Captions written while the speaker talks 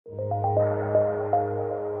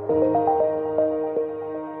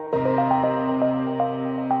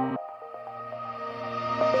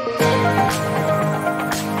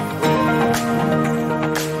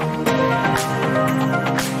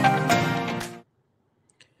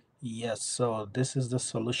Yes, so this is the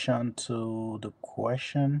solution to the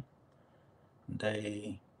question.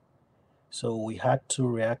 So we had two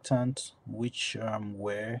reactants which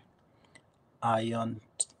were iron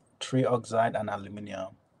trioxide and aluminum.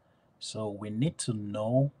 So we need to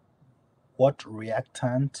know what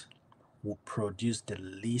reactant will produce the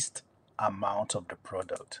least amount of the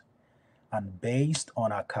product. And based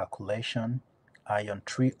on our calculation, iron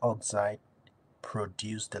trioxide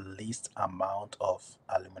produced the least amount of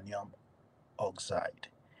aluminum oxide.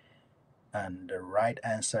 And the right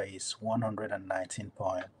answer is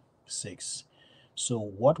 119.6. So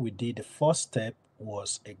what we did, the first step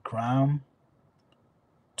was a gram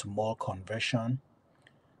to mole conversion.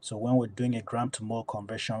 So when we're doing a gram to mole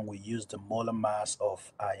conversion, we use the molar mass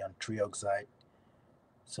of iron trioxide.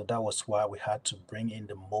 So that was why we had to bring in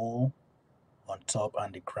the mole on top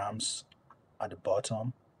and the grams at the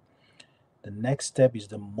bottom. The next step is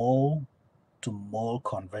the mole to mole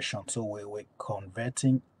conversion. So we were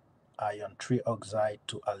converting iron trioxide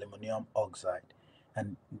to aluminum oxide.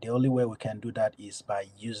 And the only way we can do that is by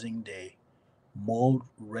using the mole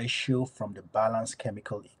ratio from the balanced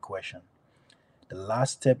chemical equation. The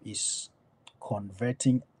last step is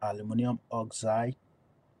converting aluminum oxide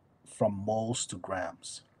from moles to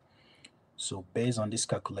grams. So based on this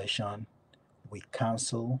calculation, we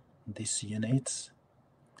cancel these units.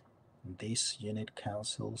 This unit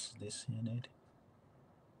cancels this unit,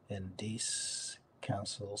 and this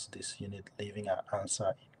cancels this unit, leaving our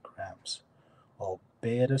answer in grams. Or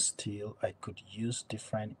better still, I could use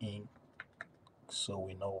different ink so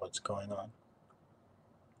we know what's going on.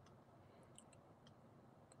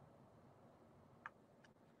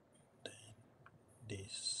 Then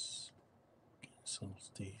this cancels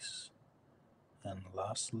this, and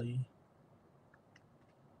lastly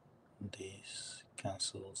this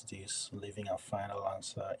cancels this, leaving our final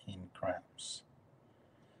answer in grams.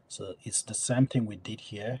 So it's the same thing we did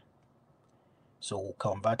here. So we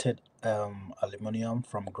converted aluminum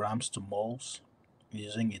from grams to moles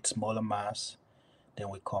using its molar mass. Then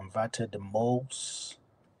we converted the moles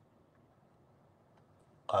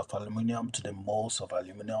of aluminum to the moles of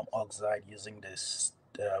aluminum oxide using this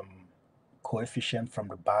coefficient from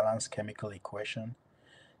the balanced chemical equation.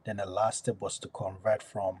 Then the last step was to convert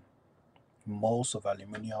from moles of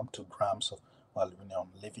aluminum to grams of aluminum,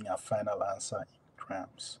 leaving our final answer in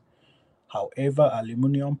grams. However,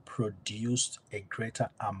 aluminum produced a greater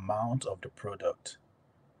amount of the product.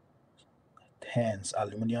 Hence,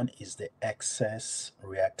 aluminum is the excess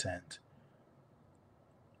reactant.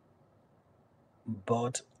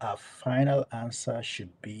 But our final answer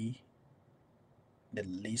should be the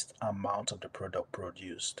least amount of the product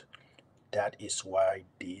produced. That is why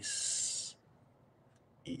this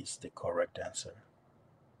is the correct answer.